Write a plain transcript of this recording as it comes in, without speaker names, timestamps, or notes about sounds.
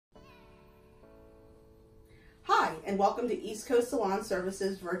Hi, and welcome to East Coast Salon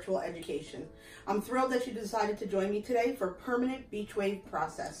Services Virtual Education. I'm thrilled that you decided to join me today for permanent beach wave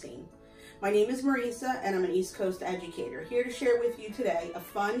processing. My name is Marisa, and I'm an East Coast educator, here to share with you today a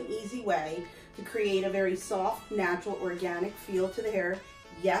fun, easy way to create a very soft, natural, organic feel to the hair,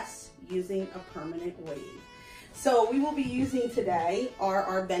 yes, using a permanent wave. So we will be using today are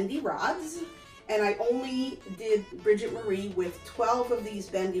our bendy rods. And I only did Bridget Marie with 12 of these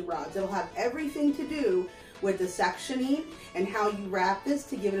bendy rods. It'll have everything to do with the sectioning and how you wrap this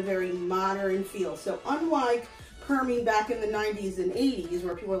to give it a very modern feel. So unlike perming back in the 90s and 80s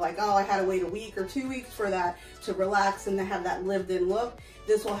where people were like, oh, I had to wait a week or 2 weeks for that to relax and to have that lived-in look,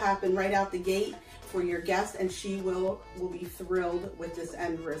 this will happen right out the gate for your guest, and she will be thrilled with this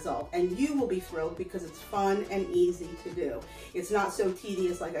end result. And you will be thrilled because it's fun and easy to do. It's not so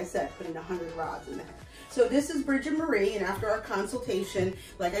tedious, like I said, putting 100 rods in there. So this is Bridget Marie, and after our consultation,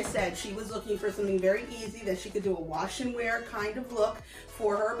 like I said, she was looking for something very easy that she could do a wash and wear kind of look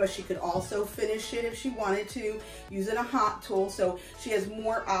for her, but she could also finish it if she wanted to using a hot tool. So she has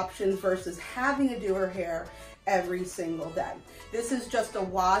more options versus having to do her hair every single day. This is just a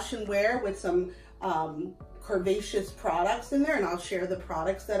wash and wear with some curvaceous products in there, and I'll share the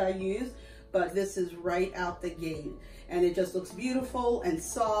products that I use, but this is right out the gate, and it just looks beautiful and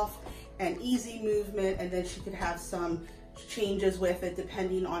soft and easy movement, and then she could have some changes with it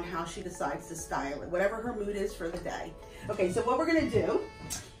depending on how she decides to style it, whatever her mood is for the day. Okay, so what we're gonna do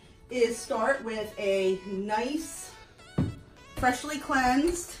is start with a nice, freshly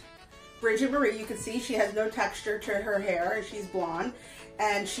cleansed Bridget Marie. You can see she has no texture to her hair, and she's blonde,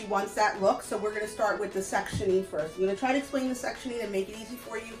 and she wants that look. So we're going to start with the sectioning first. I'm going to try to explain the sectioning and make it easy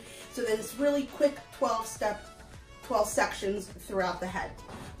for you so that it's really quick 12 sections throughout the head.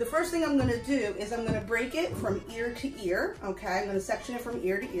 The first thing I'm going to do is I'm going to break it from ear to ear. Okay, I'm going to section it from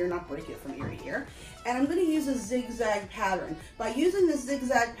ear to ear, not break it from ear to ear. And I'm going to use a zigzag pattern. By using this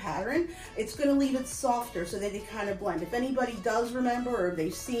zigzag pattern, it's going to leave it softer so that they kind of blend. If anybody does remember, or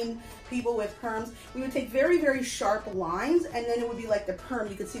they've seen people with perms, we would take very, very sharp lines, and then it would be like the perm.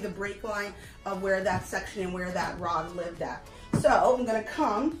 You could see the break line of where that section and where that rod lived at. So I'm going to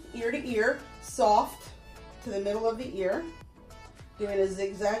come ear to ear, soft to the middle of the ear, doing a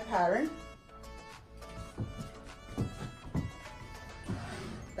zigzag pattern.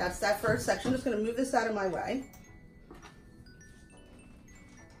 That's that first section. I'm just going to move this out of my way.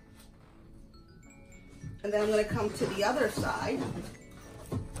 And then I'm going to come to the other side,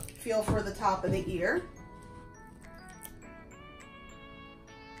 feel for the top of the ear,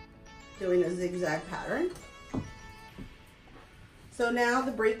 doing a zigzag pattern. So now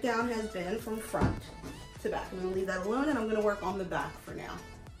the breakdown has been from front to back. I'm going to leave that alone, and I'm going to work on the back for now.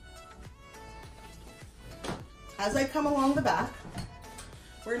 As I come along the back,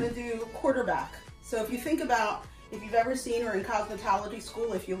 we're going to do quarterback. So if you think about, if you've ever seen or in cosmetology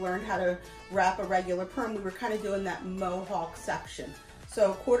school, if you learned how to wrap a regular perm, we were kind of doing that mohawk section.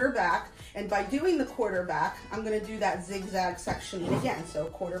 So quarterback, and by doing the quarterback, I'm going to do that zigzag sectioning again. So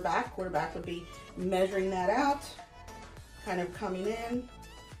quarterback would be measuring that out, kind of coming in,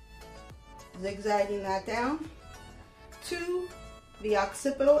 zigzagging that down to the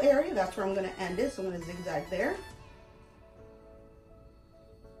occipital area. That's where I'm going to end it, so I'm going to zigzag there.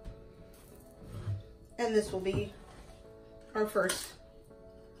 And this will be our first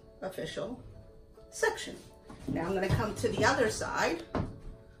official section. Now I'm going to come to the other side.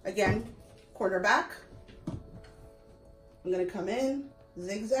 Again, quarterback. I'm going to come in,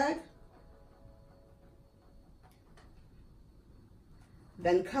 zigzag.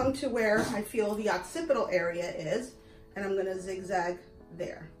 Then come to where I feel the occipital area is, and I'm going to zigzag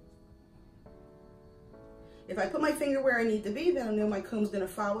there. If I put my finger where I need to be, then I know my comb's going to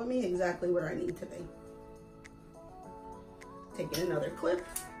follow me exactly where I need to be. Taking another clip,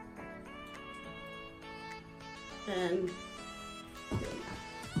 and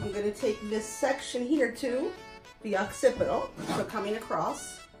I'm going to take this section here to the occipital, so coming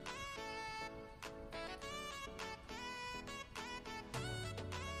across.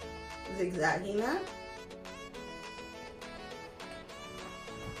 Zigzagging that.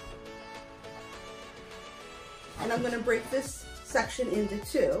 And I'm going to break this section into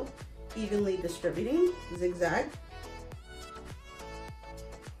two, evenly distributing, zigzag.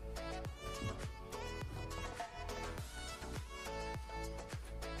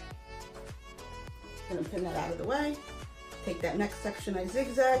 Going to pin that out of the way. Take that next section I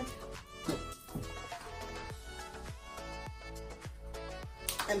zigzagged,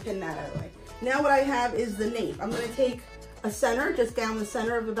 and pin that out of the way. Now what I have is the nape. I'm going to take a center, just down the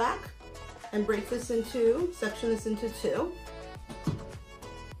center of the back, and break this in two, section this into two.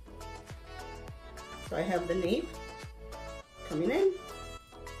 So I have the nape coming in.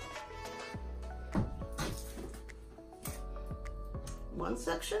 One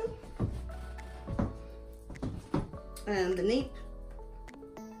section. And the nape.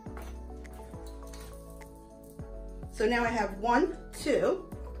 So now I have 1, 2,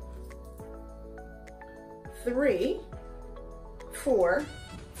 3, 4,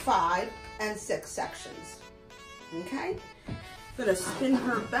 5, and 6 sections. Okay? I'm gonna spin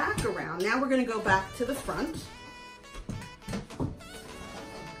her back around. Now we're gonna go back to the front.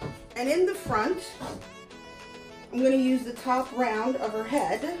 And in the front, I'm gonna use the top round of her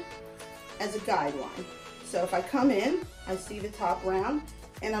head as a guideline. So if I come in, I see the top round,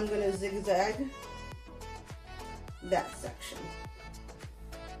 and I'm gonna zigzag that section.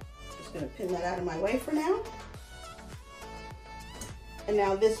 Just gonna pin that out of my way for now. And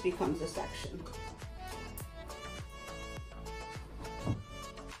now this becomes a section.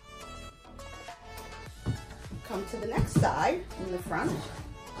 Come to the next side in the front,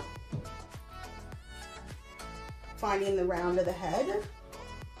 finding the round of the head,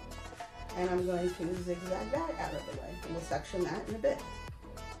 and I'm going to zigzag that out of the way, and we'll section that in a bit.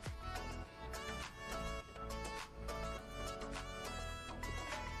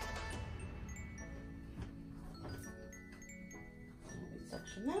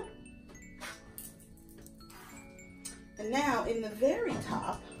 Section that. And now in the very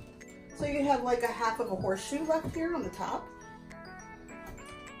top, so you have like a half of a horseshoe left here on the top.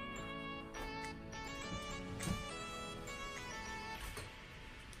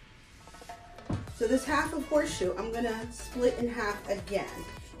 So this half of horseshoe, I'm gonna split in half again.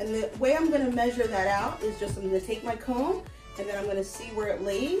 And the way I'm gonna measure that out is just I'm gonna take my comb and then I'm gonna see where it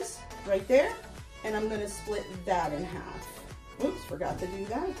lays right there. And I'm gonna split that in half. Oops, forgot to do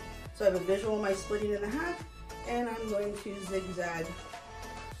that. So I have a visual of my splitting in the half, and I'm going to zigzag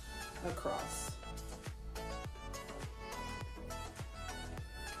across.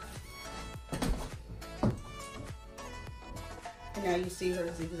 And now you see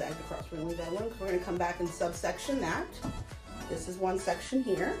her zigzag across. We're gonna leave that alone because we're gonna come back and subsection that. This is one section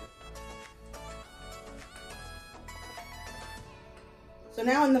here. So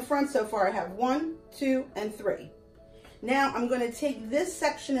now in the front so far I have 1, 2, and 3. Now I'm going to take this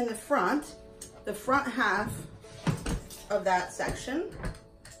section in the front half of that section,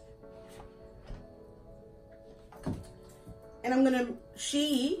 and I'm going to,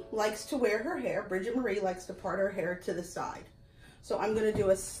 she likes to wear her hair, Bridget Marie likes to part her hair to the side. So I'm going to do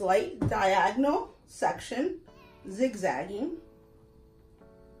a slight diagonal section, zigzagging.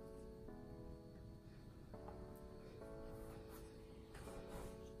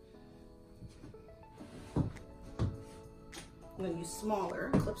 I'm going to use smaller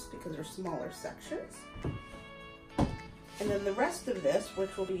clips because they're smaller sections. And then the rest of this,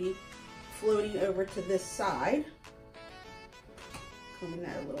 which will be floating over to this side, combing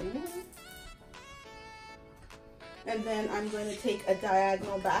that a little more. And then I'm going to take a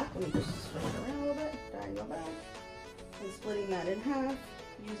diagonal back. Let me just swing it around a little bit. Diagonal back. And splitting that in half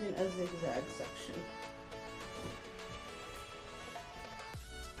using a zigzag section.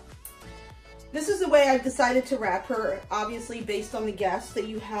 This is the way I've decided to wrap her, obviously based on the guests that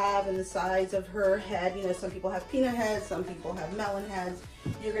you have and the size of her head. You know, some people have peanut heads, some people have melon heads.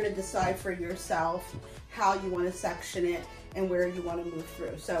 You're going to decide for yourself how you want to section it and where you want to move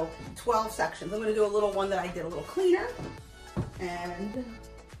through. So 12 sections. I'm going to do a little one that I did a little cleaner. And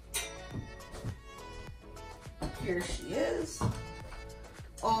here she is,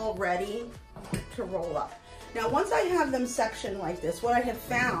 all ready to roll up. Now, once I have them sectioned like this, what I have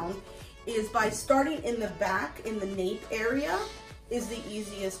found is by starting in the back, in the nape area, is the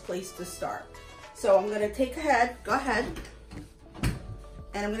easiest place to start. So I'm gonna take go ahead,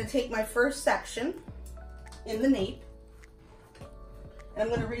 and I'm gonna take my first section in the nape, and I'm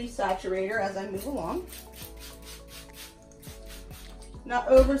gonna resaturate her as I move along. Not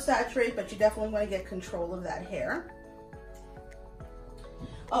oversaturate, but you definitely wanna get control of that hair.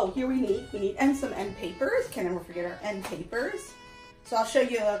 Oh, here we need some end papers. Can't ever forget our end papers. So I'll show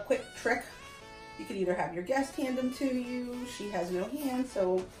you a quick trick. You can either have your guest hand them to you. She has no hands,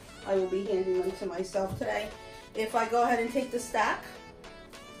 so I will be handing them to myself today. If I go ahead and take the stack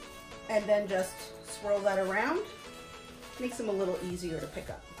and then just swirl that around, makes them a little easier to pick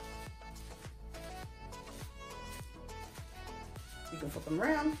up. You can flip them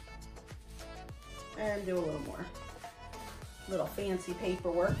around and do a little more. Little fancy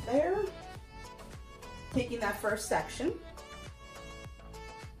paperwork there. Taking that first section.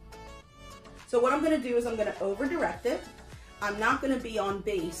 So what I'm going to do is I'm going to over direct it. I'm not going to be on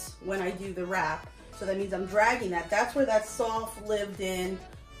base when I do the wrap. So that means I'm dragging that. That's where that soft lived in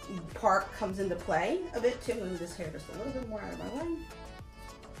part comes into play a bit too. Move this hair just a little bit more out of my way.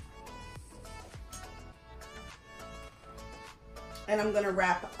 And I'm going to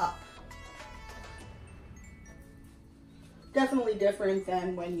wrap up. Definitely different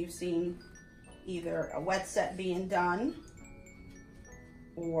than when you've seen either a wet set being done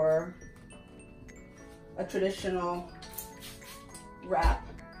or a traditional wrap.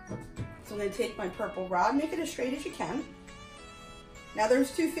 So I'm going to take my purple rod, make it as straight as you can. Now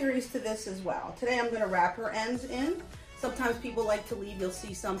there's two theories to this as well. Today I'm going to wrap her ends in. Sometimes people like to leave, you'll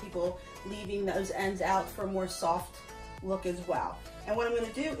see some people leaving those ends out for a more soft look as well. And what I'm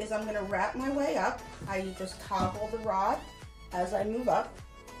going to do is I'm going to wrap my way up. I just toggle the rod as I move up.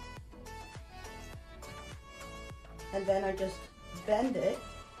 And then I just bend it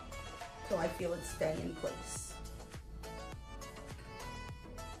till I feel it stay in place.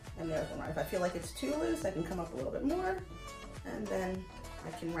 And there's one rod. If I feel like it's too loose, I can come up a little bit more, and then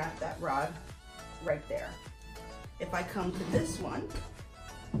I can wrap that rod right there. If I come to this one,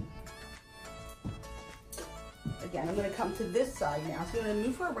 again, I'm going to come to this side now. So I'm going to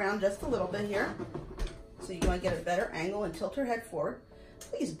move her around just a little bit here. So you want to get a better angle and tilt her head forward.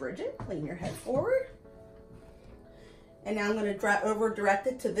 Please, Bridget, lean your head forward. And now I'm going to over direct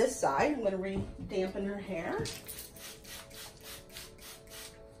it to this side. I'm going to re-dampen her hair.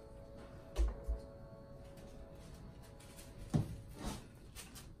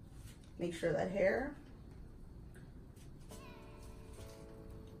 Make sure that hair.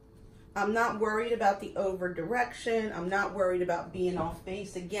 I'm not worried about the over direction. I'm not worried about being off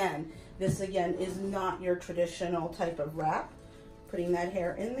base. Again, this again is not your traditional type of wrap. Putting that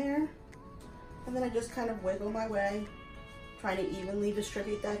hair in there. And then I just kind of wiggle my way, trying to evenly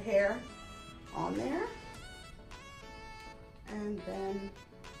distribute that hair on there. And then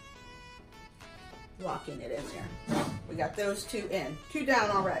locking it in there. We got those two in. Two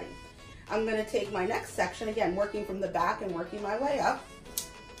down already. I'm going to take my next section, again, working from the back and working my way up.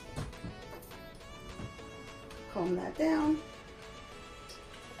 Comb that down.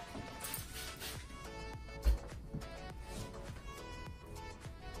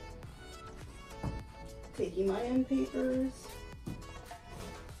 Taking my end papers.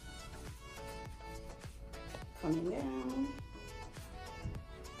 Coming down.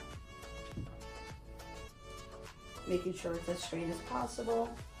 Making sure it's as straight as possible.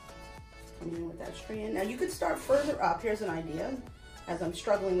 Coming in with that strand. Now you could start further up. Here's an idea. As I'm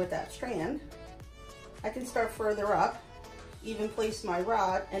struggling with that strand, I can start further up, even place my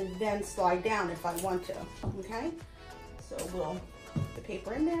rod, and then slide down if I want to, okay? So we'll put the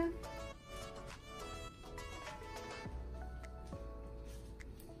paper in there.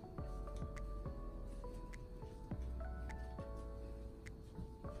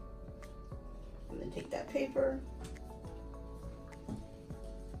 And then take that paper,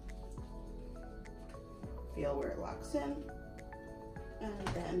 feel where it locks in, and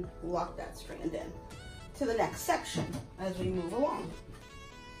then lock that strand in to the next section as we move along.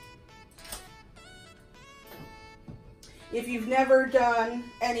 If you've never done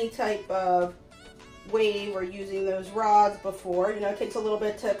any type of wave or using those rods before, you know, it takes a little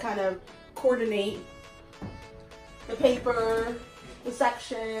bit to kind of coordinate the paper, the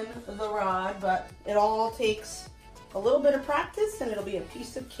section, the rod, but it all takes a little bit of practice and it'll be a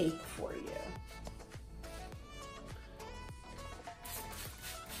piece of cake for you.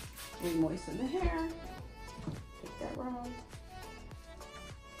 Re-moisten the hair, take that rod,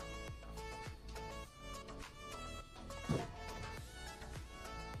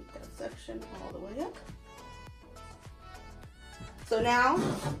 take that section all the way up. So now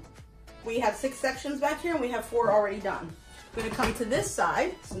we have 6 sections back here and we have 4 already done. I'm going to come to this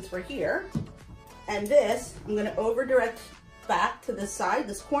side since we're here, and this I'm going to over direct back to this side,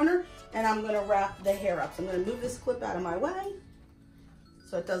 this corner, and I'm going to wrap the hair up. So I'm going to move this clip out of my way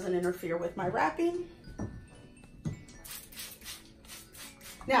so it doesn't interfere with my wrapping.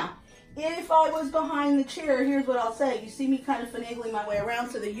 Now, if I was behind the chair, here's what I'll say. You see me kind of finagling my way around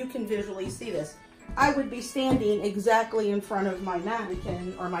so that you can visually see this. I would be standing exactly in front of my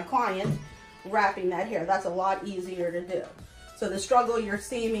mannequin or my client wrapping that hair. That's a lot easier to do. So the struggle you're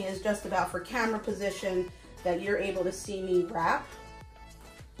seeing me is just about for camera position, that you're able to see me wrap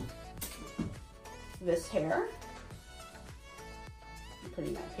this hair.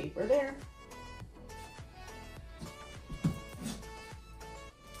 Putting that paper there.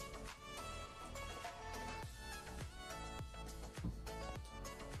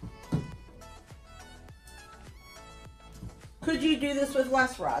 Could you do this with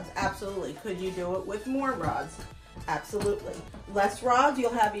less rods? Absolutely. Could you do it with more rods? Absolutely. Less rods,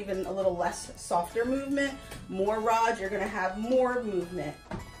 you'll have even a little less softer movement. More rods, you're going to have more movement.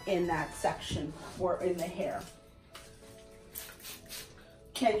 in that section or in the hair.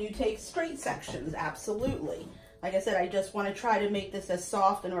 Can you take straight sections? Absolutely. Like I said, I just want to try to make this as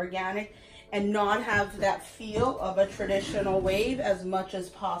soft and organic and not have that feel of a traditional wave as much as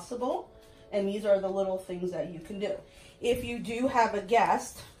possible. And these are the little things that you can do. If you do have a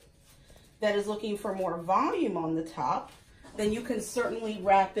guest that is looking for more volume on the top, then you can certainly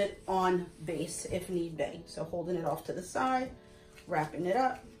wrap it on base if need be. So holding it off to the side, wrapping it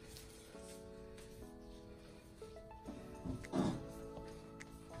up.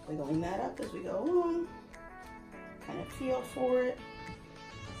 Wiggling that up as we go along, kind of feel for it.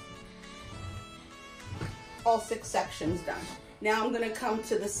 All 6 sections done. Now I'm going to come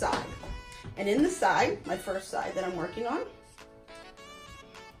to the side. And in the side, my first side that I'm working on,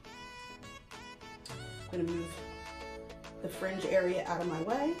 I'm going to move the fringe area out of my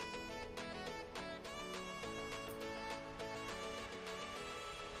way.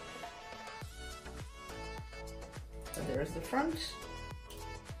 So there's the front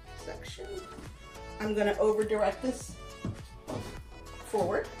section. I'm going to over direct this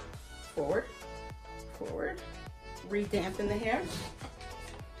forward, forward, forward, re-dampen the hair.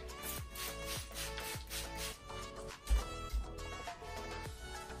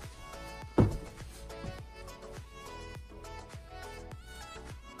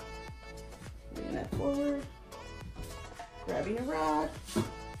 Moving that forward, grabbing a rod.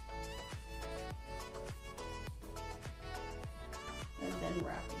 And then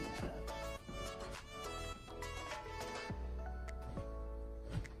wrapping it up.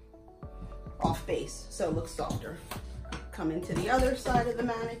 Off base, so it looks softer. Come into the other side of the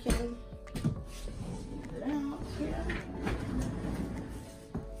mannequin. Move it out here.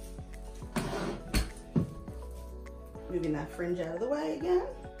 Moving that fringe out of the way again.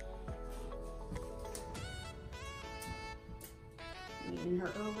 Leaning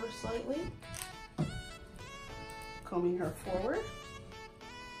her over slightly. Combing her forward.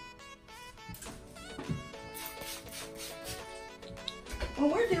 When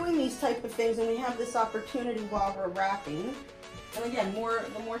we're doing these type of things and we have this opportunity while we're wrapping, and again,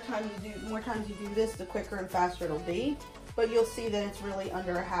 the more times you do this, the quicker and faster it'll be. But you'll see that it's really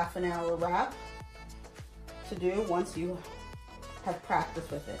under a half an hour wrap to do once you have practice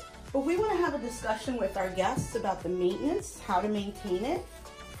with it. But we want to have a discussion with our guests about the maintenance, how to maintain it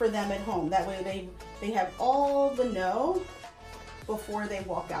for them at home. That way they have all the know before they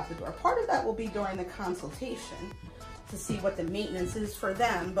walk out the door. Part of that will be during the consultation to see what the maintenance is for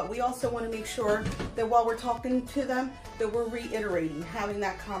them, but we also want to make sure that while we're talking to them, that we're reiterating, having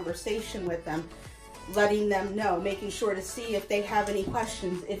that conversation with them, letting them know, making sure to see if they have any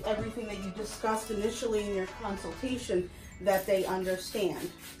questions, if everything that you discussed initially in your consultation, that they understand.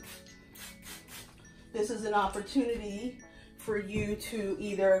 This is an opportunity for you to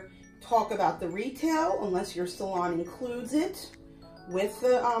either talk about the retail, unless your salon includes it, with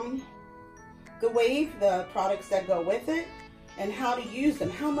the wave, the products that go with it, and how to use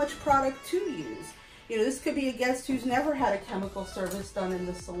them, how much product to use. You know, this could be a guest who's never had a chemical service done in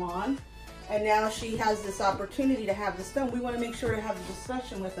the salon, and now she has this opportunity to have this done. We want to make sure to have a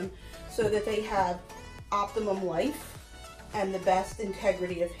discussion with them so that they have optimum life and the best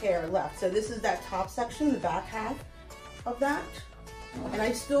integrity of hair left. So this is that top section, the back half of that. And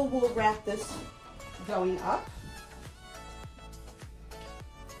I still will wrap this going up.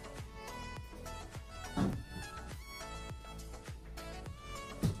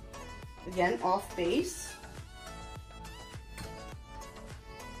 Again, off base.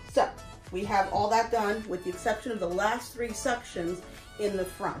 So we have all that done with the exception of the last 3 sections in the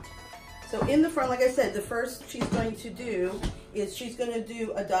front. So in the front, like I said, the first she's going to do is she's going to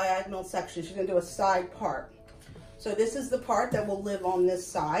do a diagonal section. She's going to do a side part. So this is the part that will live on this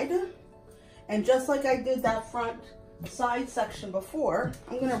side. And just like I did that front side section before,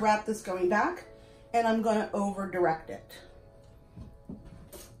 I'm going to wrap this going back and I'm going to over direct it.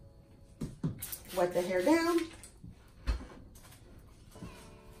 Wet the hair down.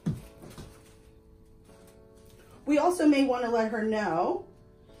 We also may want to let her know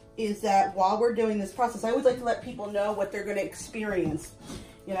is that while we're doing this process, I always like to let people know what they're going to experience.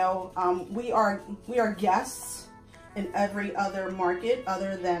 You know, we are guests in every other market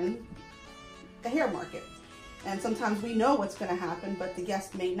other than the hair market. And sometimes we know what's going to happen, but the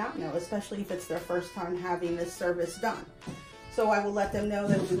guest may not know, especially if it's their first time having this service done. So I will let them know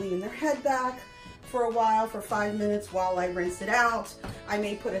that we'll be leaning their head back for a while, for 5 minutes while I rinse it out. I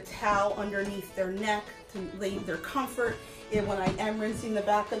may put a towel underneath their neck to leave their comfort. And when I am rinsing the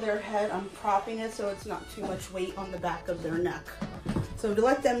back of their head, I'm propping it so it's not too much weight on the back of their neck. So to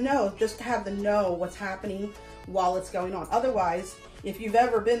let them know, just to have them know what's happening while it's going on. Otherwise, if you've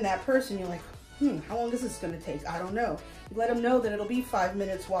ever been that person, you're like, how long is this gonna take? I don't know. Let them know that it'll be 5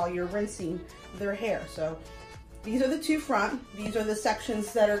 minutes while you're rinsing their hair. So these are the two front. These are the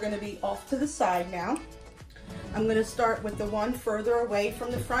sections that are gonna be off to the side now. I'm gonna start with the one further away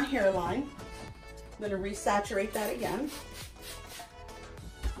from the front hairline. I'm gonna resaturate that again.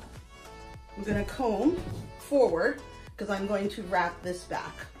 I'm gonna comb forward because I'm going to wrap this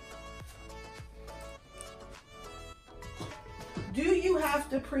back. Do you have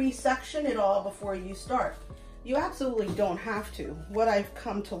to pre-section it all before you start? You absolutely don't have to. What I've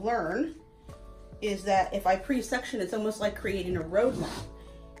come to learn is that if I pre-section, it's almost like creating a roadmap.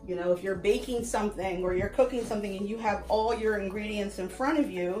 You know, if you're baking something or you're cooking something and you have all your ingredients in front of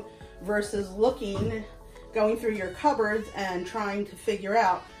you versus going through your cupboards and trying to figure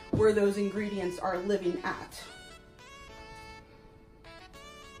out where those ingredients are living at.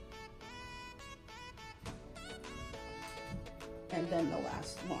 And then the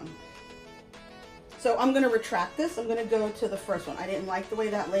last one. So I'm gonna retract this. I'm gonna go to the first one. I didn't like the way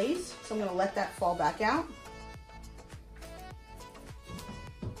that lays, so I'm gonna let that fall back out.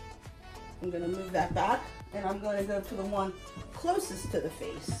 I'm gonna move that back, and I'm gonna go to the one closest to the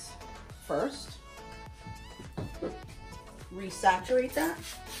face first. Resaturate that.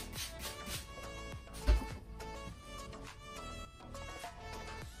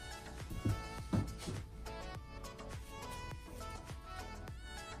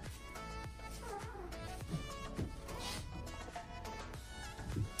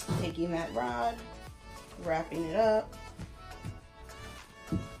 Taking that rod, wrapping it up.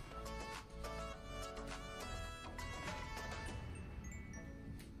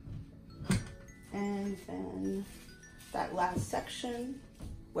 And then that last section,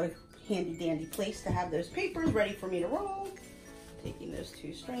 what a handy dandy place to have those papers ready for me to roll. Taking those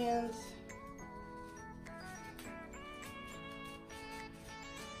two strands.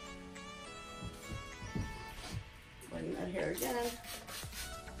 Letting that hair again.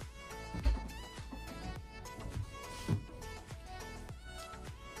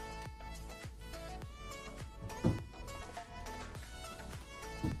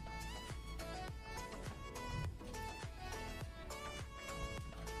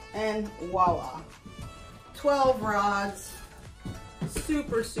 And voila, 12 rods,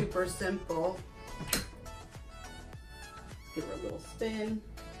 super, super simple. Let's give her a little spin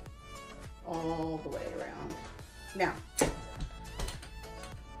all the way around. Now,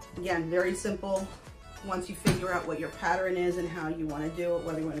 again, very simple. Once you figure out what your pattern is and how you want to do it,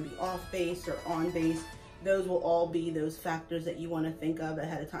 whether you want to be off base or on base, those will all be those factors that you want to think of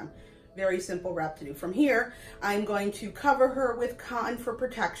ahead of time. Very simple wrap to do. From here, I'm going to cover her with cotton for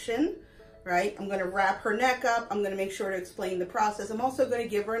protection, right? I'm going to wrap her neck up. I'm going to make sure to explain the process. I'm also going to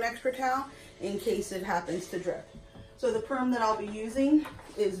give her an extra towel in case it happens to drip. So the perm that I'll be using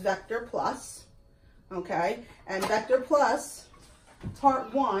is Vector Plus, okay? And Vector Plus,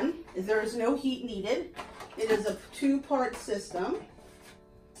 part one, is there is no heat needed. It is a 2-part system.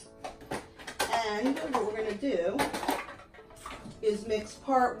 And what we're going to do is mix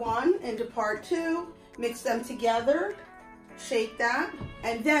part one into part two, mix them together, shake that.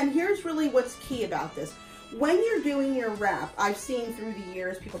 And then here's really what's key about this. When you're doing your wrap, I've seen through the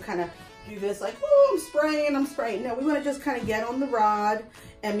years, people kind of do this like, oh, I'm spraying. No, we want to just kind of get on the rod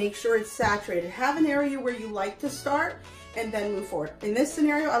and make sure it's saturated. Have an area where you like to start and then move forward. In this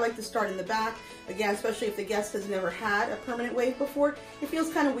scenario, I like to start in the back. Again, especially if the guest has never had a permanent wave before, it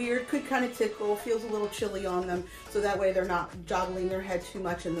feels kind of weird, could kind of tickle, feels a little chilly on them, so that way they're not joggling their head too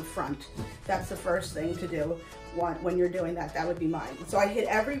much in the front. That's the first thing to do when you're doing that. That would be mine. So I hit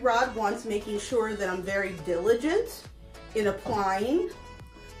every rod once, making sure that I'm very diligent in applying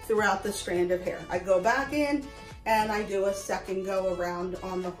throughout the strand of hair. I go back in and I do a second go around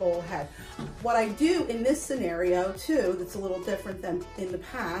on the whole head. What I do in this scenario too, that's a little different than in the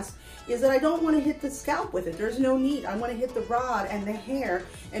past, is that I don't want to hit the scalp with it. There's no need. I want to hit the rod and the hair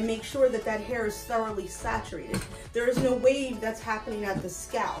and make sure that that hair is thoroughly saturated. There is no wave that's happening at the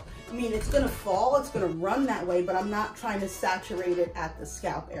scalp. I mean, it's going to fall, it's going to run that way, but I'm not trying to saturate it at the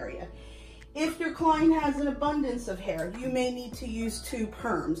scalp area. If your client has an abundance of hair, you may need to use 2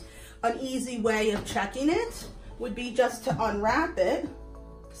 perms. An easy way of checking it would be just to unwrap it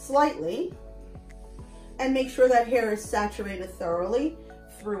slightly and make sure that hair is saturated thoroughly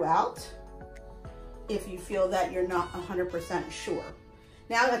throughout if you feel that you're not 100% sure.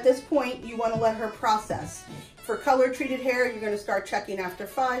 Now at this point, you want to let her process. For color treated hair, you're going to start checking after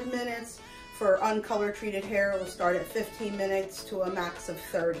 5 minutes. For uncolor treated hair, we'll start at 15 minutes to a max of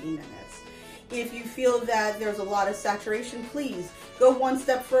 30 minutes. If you feel that there's a lot of saturation, please go one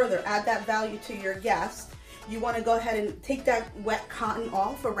step further, add that value to your guest you want to go ahead and take that wet cotton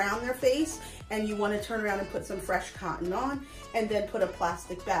off around their face, and you want to turn around and put some fresh cotton on, and then put a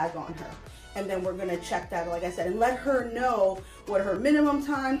plastic bag on her. And then we're going to check that, like I said, and let her know what her minimum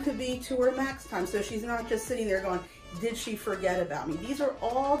time could be to her max time, so she's not just sitting there going, did she forget about me? These are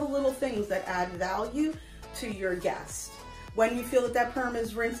all the little things that add value to your guest. When you feel that that perm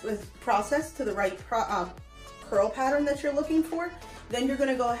is processed to the right curl pattern that you're looking for, then you're going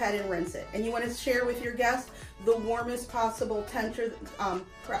to go ahead and rinse it. And you want to share with your guest the warmest possible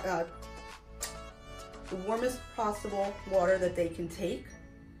water that they can take.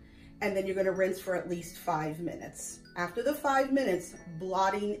 And then you're going to rinse for at least 5 minutes. After the 5 minutes,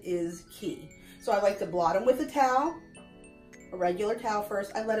 blotting is key. So I like to blot them with a towel, a regular towel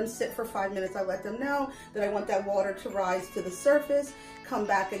first. I let them sit for 5 minutes. I let them know that I want that water to rise to the surface. Come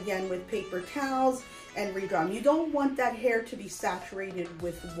back again with paper towels and re-dry them. You don't want that hair to be saturated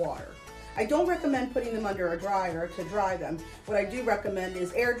with water. I don't recommend putting them under a dryer to dry them. What I do recommend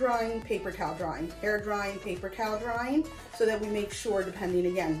is air drying, paper towel drying, air drying, paper towel drying, so that we make sure, depending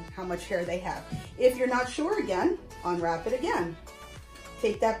again, how much hair they have. If you're not sure again, unwrap it again.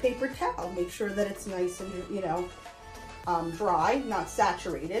 Take that paper towel, make sure that it's nice and, dry, not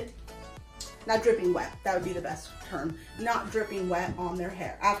saturated, not dripping wet. That would be the best term. Not dripping wet on their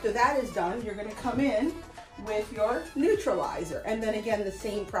hair. After that is done, you're gonna come in with your neutralizer. And then again, the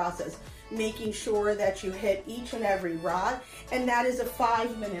same process, making sure that you hit each and every rod. And that is a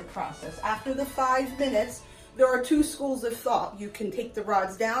 5-minute process. After the 5 minutes, there are 2 schools of thought. You can take the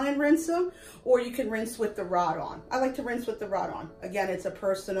rods down and rinse them, or you can rinse with the rod on. I like to rinse with the rod on. Again, it's a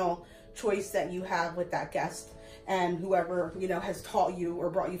personal choice that you have with that guest and whoever, has taught you or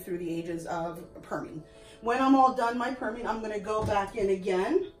brought you through the ages of perming. When I'm all done my perming, I'm gonna go back in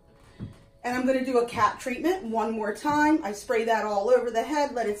again, and I'm gonna do a cap treatment one more time. I spray that all over the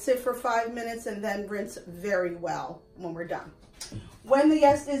head, let it sit for 5 minutes, and then rinse very well when we're done. When the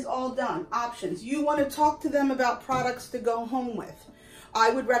guest is all done, options. You wanna talk to them about products to go home with. I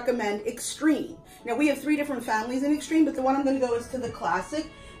would recommend Extreme. Now we have 3 different families in Extreme, but the one I'm gonna go is to the Classic.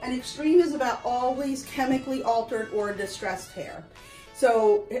 And Extreme is about always chemically altered or distressed hair.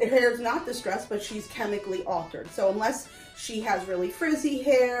 So her hair is not distressed, but she's chemically altered. So unless she has really frizzy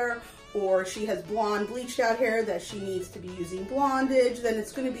hair, or she has blonde bleached out hair that she needs to be using blondage, then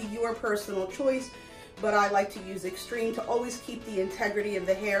it's going to be your personal choice. But I like to use Extreme to always keep the integrity of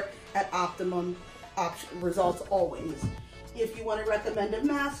the hair at optimum results always. If you want to recommend a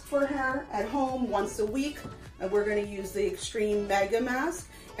mask for her at home once a week, we're going to use the Extreme Mega Mask,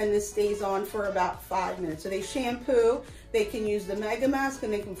 and this stays on for about 5 minutes. So they shampoo, they can use the Mega Mask,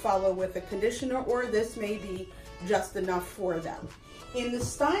 and they can follow with a conditioner, or this may be just enough for them. In the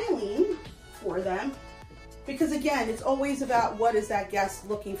styling for them, because again, it's always about what is that guest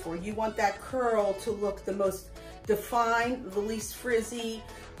looking for. You want that curl to look the most defined, the least frizzy,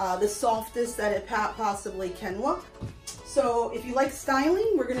 the softest that it possibly can look. So if you like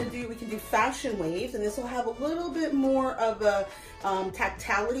styling, we can do fashion waves, and this will have a little bit more of a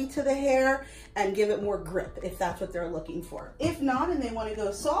tactility to the hair and give it more grip if that's what they're looking for. If not, and they want to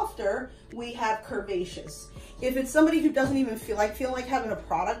go softer, we have curvaceous. If it's somebody who doesn't even feel like having a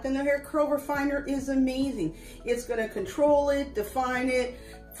product in their hair, Curl Refiner is amazing. It's going to control it, define it,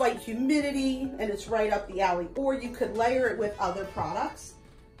 fight humidity, and it's right up the alley. Or you could layer it with other products.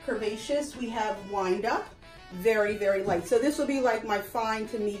 Curvaceous, we have Wind Up. Very, very light. So this will be like my fine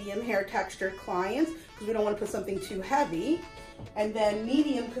to medium hair texture clients, because we don't want to put something too heavy. And then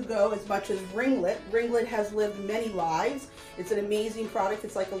medium could go as much as Ringlet. Ringlet has lived many lives. It's an amazing product.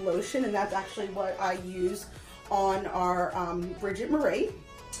 It's like a lotion, and that's actually what I use on our Bridget Murray.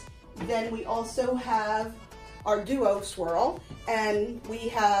 Then we also have our Duo Swirl, and we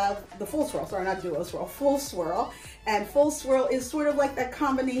have the Full Swirl. Sorry, not Duo Swirl, Full Swirl. And Full Swirl is sort of like that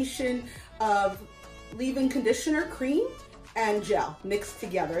combination of leave-in conditioner, cream, and gel mixed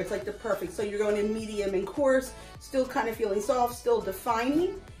together. It's like the perfect. So you're going in medium and coarse, still kind of feeling soft, still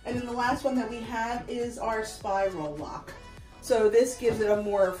defining. And then the last one that we have is our Spiral Lock. So this gives it a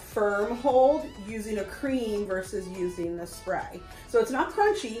more firm hold using a cream versus using the spray. So it's not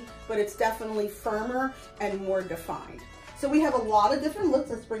crunchy, but it's definitely firmer and more defined. So we have a lot of different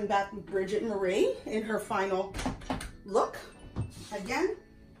looks. Let's bring back Bridget Marie in her final look. Again.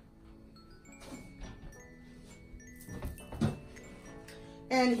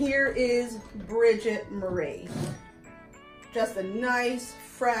 And here is Bridget Marie. Just a nice,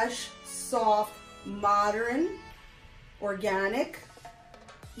 fresh, soft, modern, organic,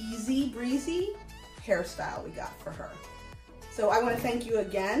 easy breezy hairstyle we got for her. So I want to thank you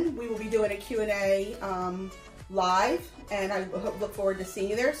again. We will be doing a Q&A live, and I look forward to seeing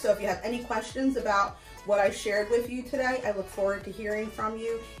you there. So if you have any questions about what I shared with you today. I look forward to hearing from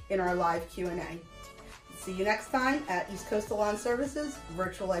you in our live Q&A. See you next time at East Coast Lawn Services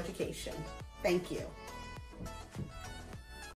Virtual Education. Thank you.